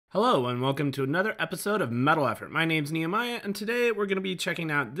Hello and welcome to another episode of Metal Effort. My name's Nehemiah and today we're going to be checking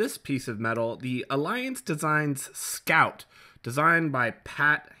out this piece of metal, the Alliance Designs Scout, designed by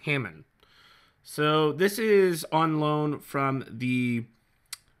Pat Hammond. So this is on loan from the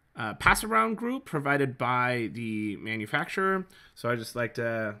pass around group provided by the manufacturer. So I just like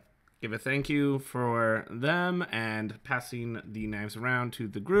to give a thank you for them and passing the knives around to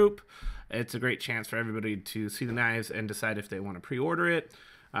the group. It's a great chance for everybody to see the knives and decide if they want to pre-order it.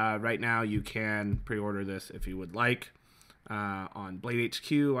 Right now, you can pre-order this if you would like on Blade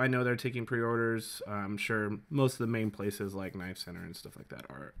HQ. I know they're taking pre-orders. I'm sure most of the main places like Knife Center and stuff like that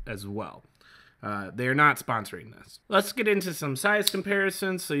are as well. They are not sponsoring this. Let's get into some size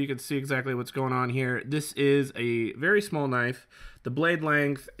comparisons so you can see exactly what's going on here. This is a very small knife. The blade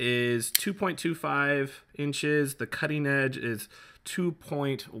length is 2.25 inches. The cutting edge is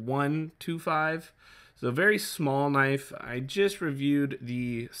 2.125. So a very small knife. I just reviewed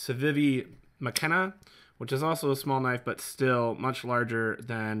the Civivi McKenna, which is also a small knife, but still much larger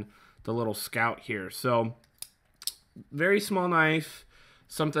than the little Scout here. So very small knife,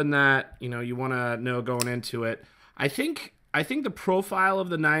 something that you want to know going into it. I think the profile of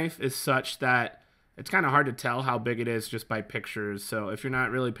the knife is such that it's kind of hard to tell how big it is just by pictures. So if you're not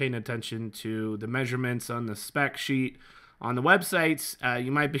really paying attention to the measurements on the spec sheet on the websites,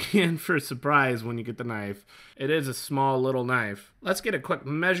 you might be in for a surprise when you get the knife. It is a small little knife. Let's get a quick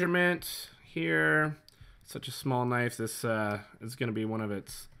measurement here. Such a small knife. This is going to be one of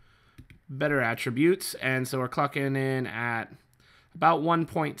its better attributes. And so we're clocking in at about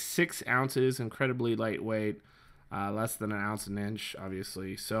 1.6 ounces, incredibly lightweight, less than an ounce an inch,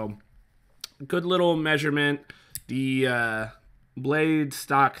 obviously. So good little measurement. The blade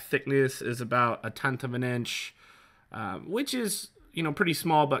stock thickness is about 1/10 of an inch. Which is, pretty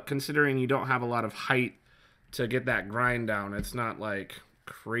small, but considering you don't have a lot of height to get that grind down, it's not like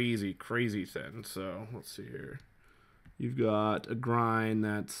crazy thin. So let's see here. You've got a grind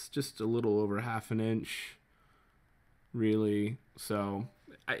that's just a little over 1/2 an inch, really. So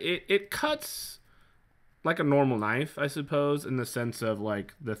it cuts like a normal knife, I suppose, in the sense of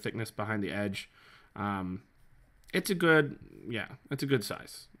like the thickness behind the edge. It's a good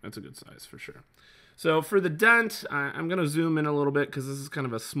size. It's a good size for sure. So for the dent, I'm going to zoom in a little bit because this is kind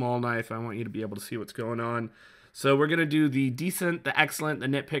of a small knife. I want you to be able to see what's going on. So we're going to do the decent, the excellent, the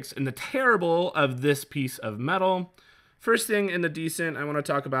nitpicks, and the terrible of this piece of metal. First thing in the decent I want to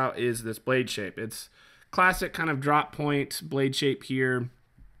talk about is this blade shape. It's classic kind of drop point blade shape here.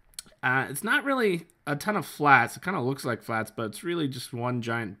 It's not really a ton of flats. It kind of looks like flats, but it's really just one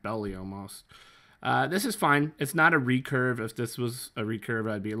giant belly almost. This is fine. It's not a recurve. If this was a recurve,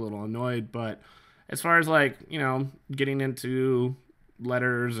 I'd be a little annoyed, but as far as like, getting into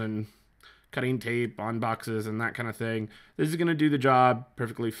letters and cutting tape on boxes and that kind of thing, this is going to do the job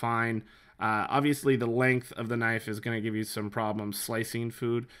perfectly fine. Obviously, the length of the knife is going to give you some problems slicing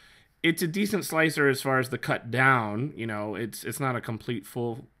food. It's a decent slicer as far as the cut down. It's not a complete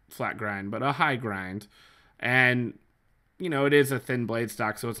full flat grind, but a high grind. And, it is a thin blade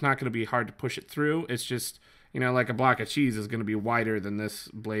stock, so it's not going to be hard to push it through. It's just, like a block of cheese is going to be wider than this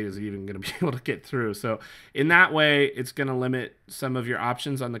blade is even going to be able to get through. So in that way, it's going to limit some of your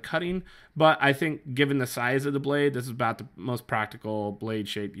options on the cutting. But I think given the size of the blade, this is about the most practical blade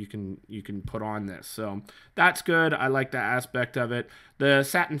shape you can put on this. So that's good. I like that aspect of it. The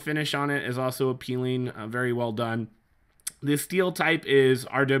satin finish on it is also appealing, very well done. The steel type is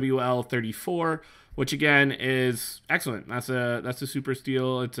RWL 34, which again is excellent. That's a super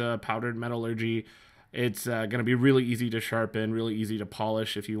steel. It's a powdered metallurgy. It's going to be really easy to sharpen, really easy to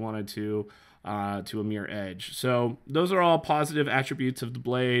polish if you wanted to a mere edge. So those are all positive attributes of the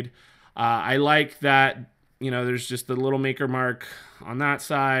blade. I like that, there's just the little maker mark on that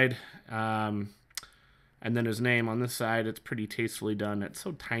side. And then his name on this side. It's pretty tastefully done. It's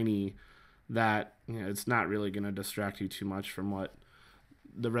so tiny that it's not really going to distract you too much from what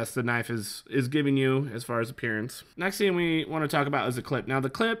the rest of the knife is giving you as far as appearance. Next thing we want to talk about is the clip. Now the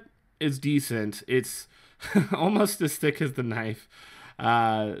clip is decent. It's almost as thick as the knife,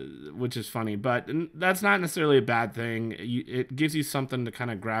 which is funny, but that's not necessarily a bad thing. It gives you something to kind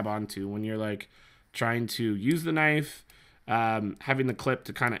of grab onto when you're like trying to use the knife. Having the clip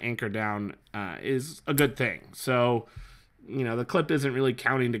to kind of anchor down is a good thing. So the clip isn't really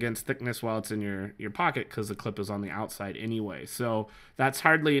counting against thickness while it's in your pocket because the clip is on the outside anyway. So that's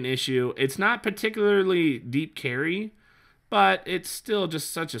hardly an issue. It's not particularly deep carry, but it's still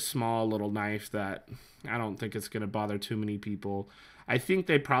just such a small little knife that I don't think it's going to bother too many people. I think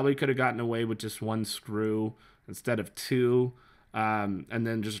they probably could have gotten away with just one screw instead of two. and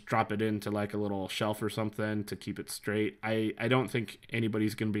then just drop it into like a little shelf or something to keep it straight. I don't think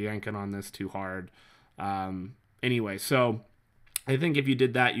anybody's going to be yanking on this too hard. Anyway, so I think if you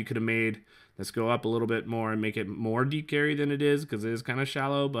did that, you could have made this go up a little bit more and make it more deep carry than it is, because it is kind of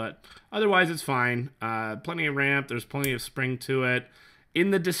shallow, but otherwise it's fine. Plenty of ramp. There's plenty of spring to it.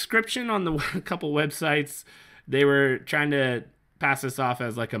 In the description on the couple websites, they were trying to pass this off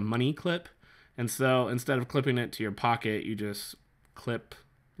as like a money clip. And so instead of clipping it to your pocket, you just clip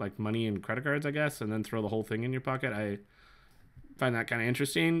like money and credit cards, I guess, and then throw the whole thing in your pocket. I find that kind of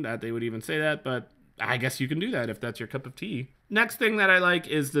interesting that they would even say that, but I guess you can do that if that's your cup of tea. Next thing that I like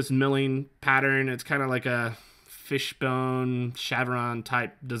is this milling pattern. It's kind of like a fishbone chevron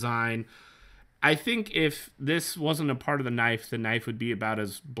type design. I think if this wasn't a part of the knife would be about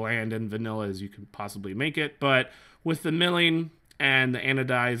as bland and vanilla as you could possibly make it. But with the milling and the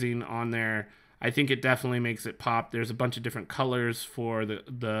anodizing on there, I think it definitely makes it pop. There's a bunch of different colors for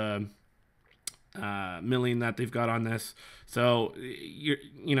the milling that they've got on this. So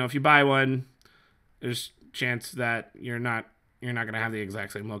you know, if you buy one, there's a chance that you're not gonna have the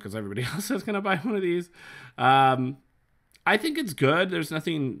exact same look as everybody else that's gonna buy one of these. I think it's good. There's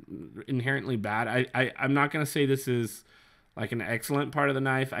nothing inherently bad. I'm not gonna say this is like an excellent part of the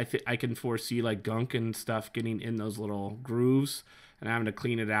knife. I can foresee like gunk and stuff getting in those little grooves and having to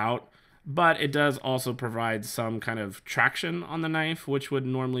clean it out. But it does also provide some kind of traction on the knife, which would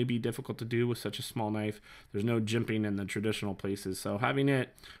normally be difficult to do with such a small knife. There's no jimping in the traditional places. So having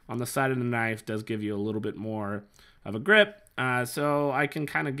it on the side of the knife does give you a little bit more of a grip. So I can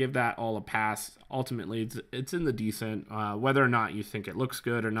kind of give that all a pass. Ultimately, it's in the decent. Whether or not you think it looks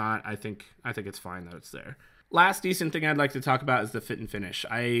good or not, I think it's fine that it's there. Last decent thing I'd like to talk about is the fit and finish.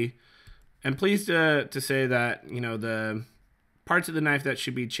 I am pleased to say that, you know, the parts of the knife that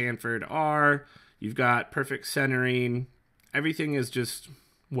should be chamfered are, you've got perfect centering. Everything is just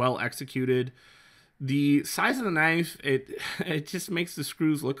well executed. The size of the knife, it just makes the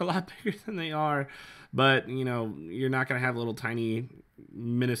screws look a lot bigger than they are. But, you know, you're not going to have little tiny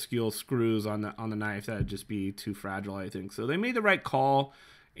minuscule screws on the knife. That would just be too fragile, I think. So they made the right call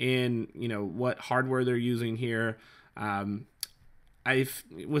in, you know, what hardware they're using here.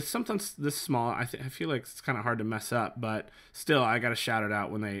 With something this small, I feel like it's kind of hard to mess up, but still, I got to shout it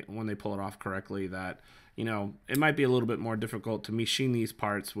out when they pull it off correctly. That, you know, it might be a little bit more difficult to machine these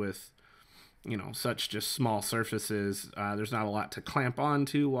parts with, you know, such just small surfaces. There's not a lot to clamp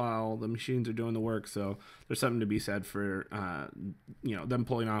onto while the machines are doing the work, so there's something to be said for you know, them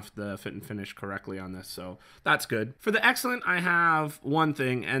pulling off the fit and finish correctly on this. So that's good. For the excellent, I have one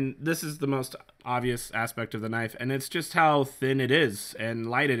thing, and this is the most obvious aspect of the knife, and it's just how thin it is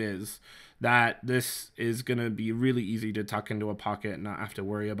and light it is. That this is gonna be really easy to tuck into a pocket and not have to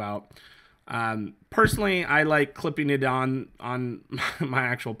worry about. Personally, I like clipping it on my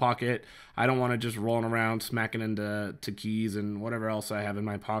actual pocket. I don't want to just rolling around smacking into keys and whatever else I have in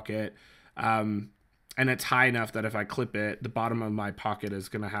my pocket. And it's high enough that if I clip it, the bottom of my pocket is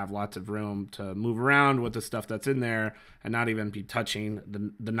going to have lots of room to move around with the stuff that's in there and not even be touching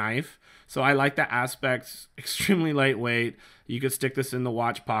the knife. So I like that aspect. Extremely lightweight. You could stick this in the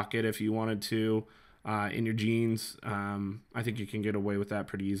watch pocket if you wanted to, in your jeans. I think you can get away with that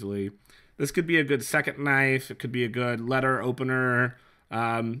pretty easily. This could be a good second knife. It could be a good letter opener,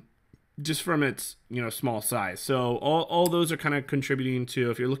 just from its, you know, small size. So all those are kind of contributing to,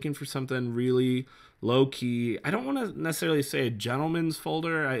 if you're looking for something really low key, I don't want to necessarily say a gentleman's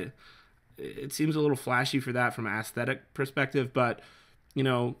folder. It seems a little flashy for that from an aesthetic perspective, but, you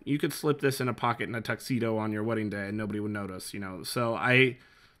know, you could slip this in a pocket in a tuxedo on your wedding day and nobody would notice, you know. So I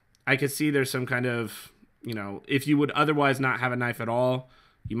could see there's some kind of, you know, if you would otherwise not have a knife at all,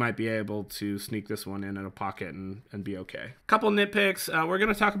 you might be able to sneak this one in a pocket and be okay. Couple nitpicks. We're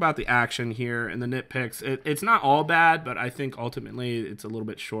going to talk about the action here and the nitpicks. It's not all bad, but I think ultimately it's a little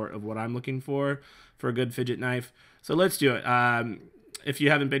bit short of what I'm looking for a good fidget knife. So let's do it. If you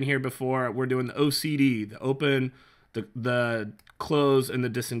haven't been here before, we're doing the OCD, the open, the close, and the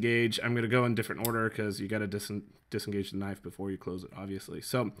disengage. I'm going to go in different order because you got to disengage the knife before you close it, obviously.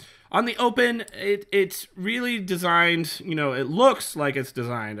 So on the open, it's really designed, you know, it looks like it's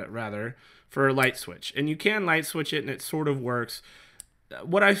designed rather for a light switch, and you can light switch it and it sort of works.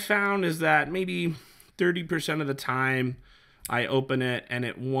 What I found is that maybe 30% of the time I open it and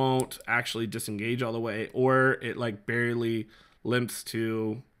it won't actually disengage all the way, or it like barely limps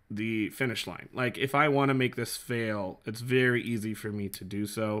to the finish line. Like if I want to make this fail, it's very easy for me to do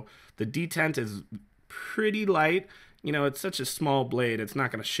so. The detent is pretty light. You know, it's such a small blade, it's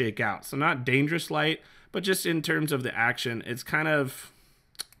not going to shake out. So not dangerous light, but just in terms of the action, it's kind of,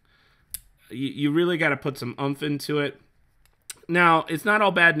 you really got to put some oomph into it. Now, it's not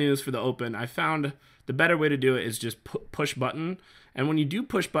all bad news for the open. I found the better way to do it is just push button. And when you do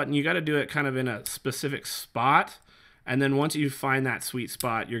push button, you got to do it kind of in a specific spot. And then once you find that sweet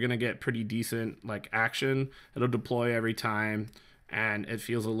spot, you're going to get pretty decent like action. It'll deploy every time, and it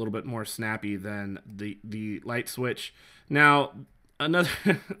feels a little bit more snappy than the light switch. Now, another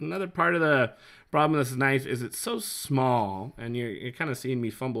part of the problem with this knife is it's so small, and you're kind of seeing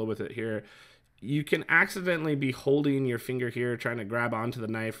me fumble with it here. You can accidentally be holding your finger here trying to grab onto the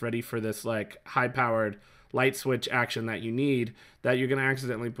knife ready for this like high-powered light switch action that you need, that you're going to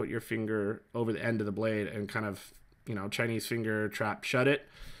accidentally put your finger over the end of the blade and kind of, you know, Chinese finger trap shut it.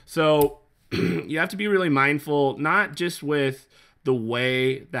 So you have to be really mindful, not just with the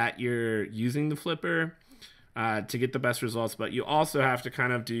way that you're using the flipper to get the best results, but you also have to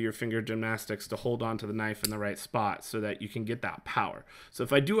kind of do your finger gymnastics to hold on to the knife in the right spot so that you can get that power. So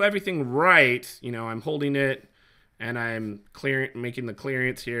if I do everything right, you know, I'm holding it and I'm making the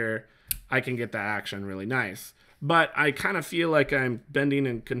clearance here, I can get that action really nice. But I kind of feel like I'm bending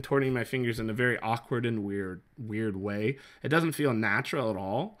and contorting my fingers in a very awkward and weird way. It doesn't feel natural at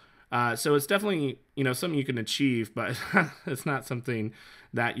all. So it's definitely, you know, something you can achieve, but it's not something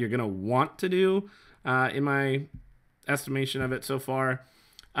that you're going to want to do in my estimation of it so far.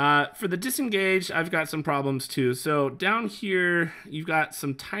 For the disengage, I've got some problems too. So down here, you've got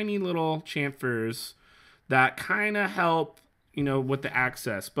some tiny little chamfers that kind of help, you know, with the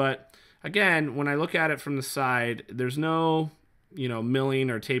access. But again, when I look at it from the side, there's no, you know, milling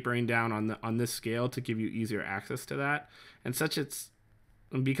or tapering down on this scale to give you easier access to that. And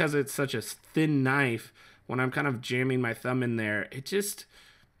because it's such a thin knife, when I'm kind of jamming my thumb in there,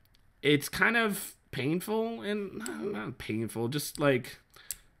 it's kind of painful, and not painful, just like,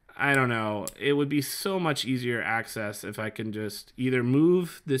 I don't know, it would be so much easier access if I can just either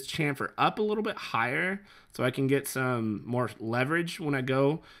move this chamfer up a little bit higher so I can get some more leverage when I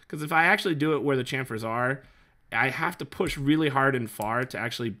go, because if I actually do it where the chamfers are, I have to push really hard and far to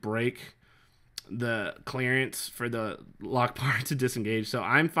actually break the clearance for the lock bar to disengage. So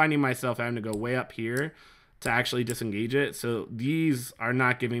I'm finding myself having to go way up here to actually disengage it. So these are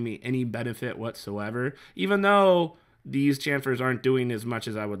not giving me any benefit whatsoever, even though these chamfers aren't doing as much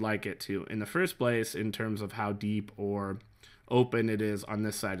as I would like it to in the first place in terms of how deep or open it is on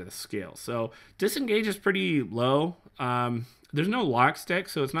this side of the scale. So disengage is pretty low. There's no lock stick,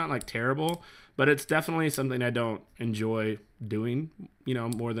 so it's not like terrible, but it's definitely something I don't enjoy doing, you know,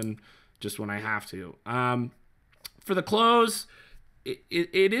 more than just when I have to. For the close,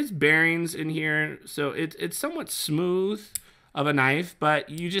 it is bearings in here, so it's somewhat smooth of a knife, but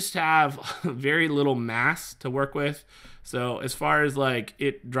you just have very little mass to work with. So as far as like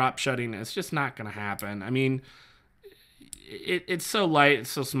it drop shutting, it's just not gonna happen. I mean, it's so light,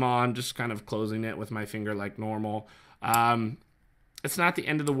 it's so small, I'm just kind of closing it with my finger like normal. It's not the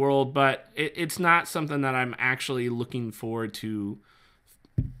end of the world, but it's not something that I'm actually looking forward to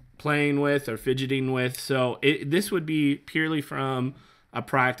playing with or fidgeting with. So this would be purely from a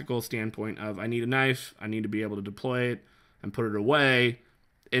practical standpoint of, I need a knife, I need to be able to deploy it and put it away.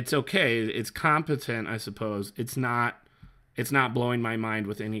 It's okay, it's competent, I suppose. It's not blowing my mind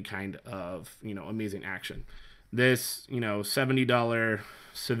with any kind of, you know, amazing action. This, you know, $70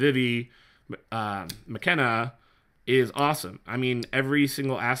 Civivi McKenna is awesome. I mean, every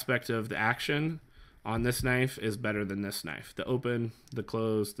single aspect of the action on this knife is better than this knife. The open, the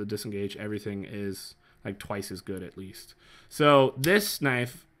close, the disengage, everything is like twice as good at least. So this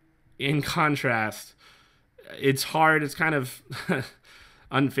knife, in contrast, it's hard. It's kind of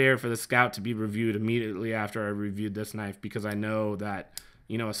unfair for the Scout to be reviewed immediately after I reviewed this knife, because I know that,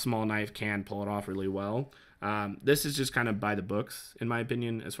 you know, a small knife can pull it off really well. This is just kind of by the books, in my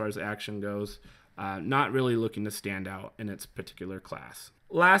opinion, as far as the action goes. Not really looking to stand out in its particular class.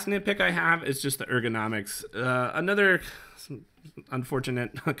 Last nitpick I have is just the ergonomics. Another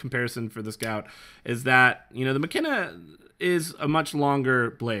unfortunate comparison for the Scout is that, you know, the McKenna is a much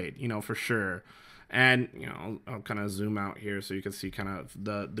longer blade, you know, for sure. And, you know, I'll kind of zoom out here so you can see kind of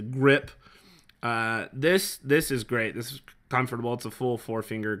the grip. This is great. This is comfortable. It's a full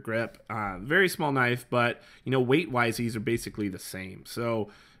 4-finger grip. Very small knife, but, you know, weight-wise, these are basically the same. So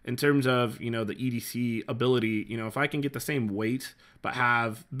in terms of, you know, the EDC ability, you know, if I can get the same weight but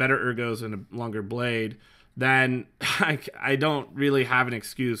have better ergos and a longer blade, then I don't really have an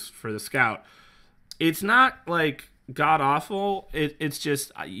excuse for the Scout. It's not like god-awful. It's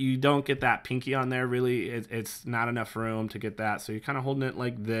just you don't get that pinky on there, really. It's not enough room to get that, so you're kind of holding it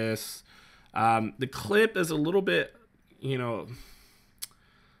like this. The clip is a little bit, you know,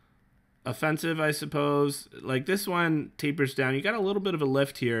 offensive, I suppose. Like this one tapers down. You got a little bit of a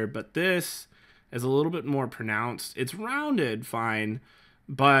lift here, but this is a little bit more pronounced. It's rounded fine,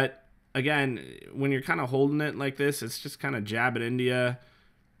 but again, when you're kind of holding it like this, it's just kind of jabbing into you.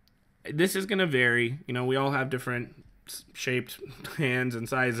 This is going to vary. You know, we all have different shaped hands and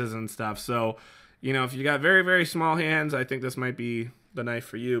sizes and stuff. So, you know, if you got very, very small hands, I think this might be the knife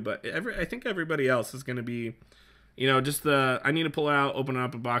for you. But I think everybody else is going to be, you know, just I need to pull it out, open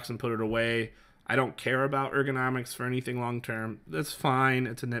up a box, and put it away. I don't care about ergonomics for anything long term. That's fine.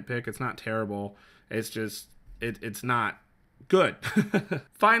 It's a nitpick. It's not terrible. It's just, it's not good.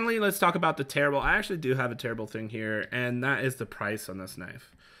 Finally, let's talk about the terrible. I actually do have a terrible thing here, and that is the price on this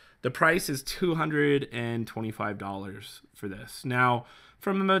knife. The price is $225 for this. Now,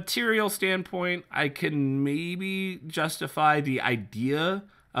 from a material standpoint, I can maybe justify the idea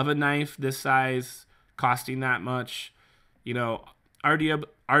of a knife this size costing that much. You know,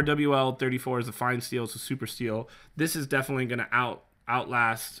 RWL 34 is a fine steel, it's a super steel. This is definitely going to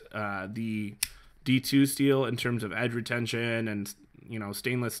outlast the D2 steel in terms of edge retention and, you know,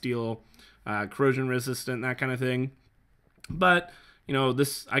 stainless steel, corrosion resistant, that kind of thing. But, you know,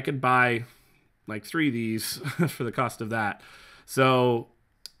 this, I could buy like 3 of these for the cost of that. So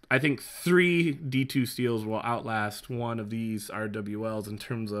I think 3 D2 steels will outlast 1 of these RWLs in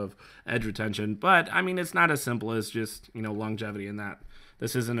terms of edge retention. But I mean, it's not as simple as just, you know, longevity in that.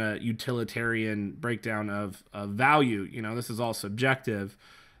 This isn't a utilitarian breakdown of value. You know, this is all subjective.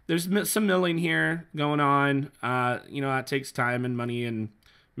 There's some milling here going on. You know, that takes time and money and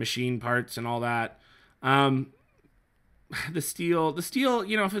machine parts and all that. The steel,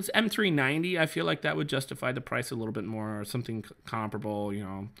 you know, if it's M390, I feel like that would justify the price a little bit more, or something comparable, you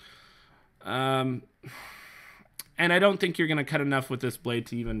know. And I don't think you're going to cut enough with this blade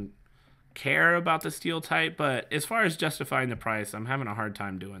to even care about the steel type, but as far as justifying the price, I'm having a hard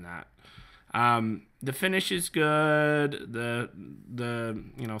time doing that. The finish is good. The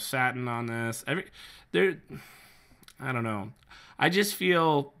you know, satin on this, I don't know. I just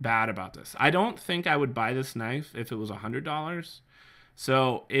feel bad about this. I don't think I would buy this knife if it was $100.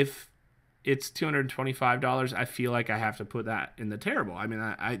 So if it's $225, I feel like I have to put that in the terrible. I mean,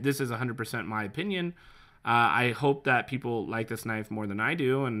 this is 100% my opinion. I hope that people like this knife more than I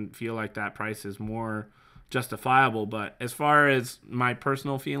do and feel like that price is more justifiable. But as far as my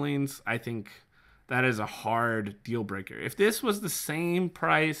personal feelings, I think that is a hard deal breaker. If this was the same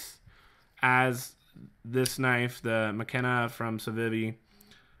price as this knife, the McKenna from Civivi,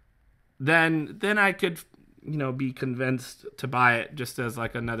 then I could, you know, be convinced to buy it just as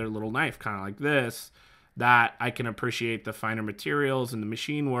like another little knife, kind of like this, that I can appreciate the finer materials and the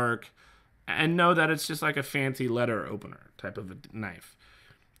machine work and know that it's just like a fancy letter opener type of a knife.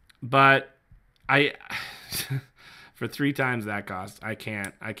 But for 3 times that cost, I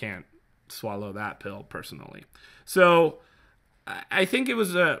can't swallow that pill personally. So I think it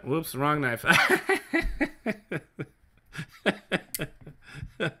was a, whoops, wrong knife.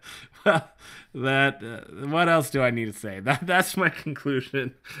 Well, what else do I need to say? That's my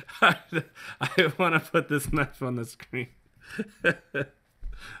conclusion. I want to put this knife on the screen.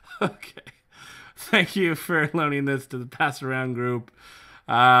 Okay. Thank you for loaning this to the Pass Around group.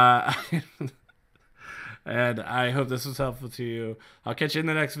 And I hope this was helpful to you. I'll catch you in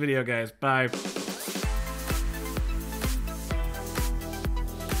the next video, guys. Bye.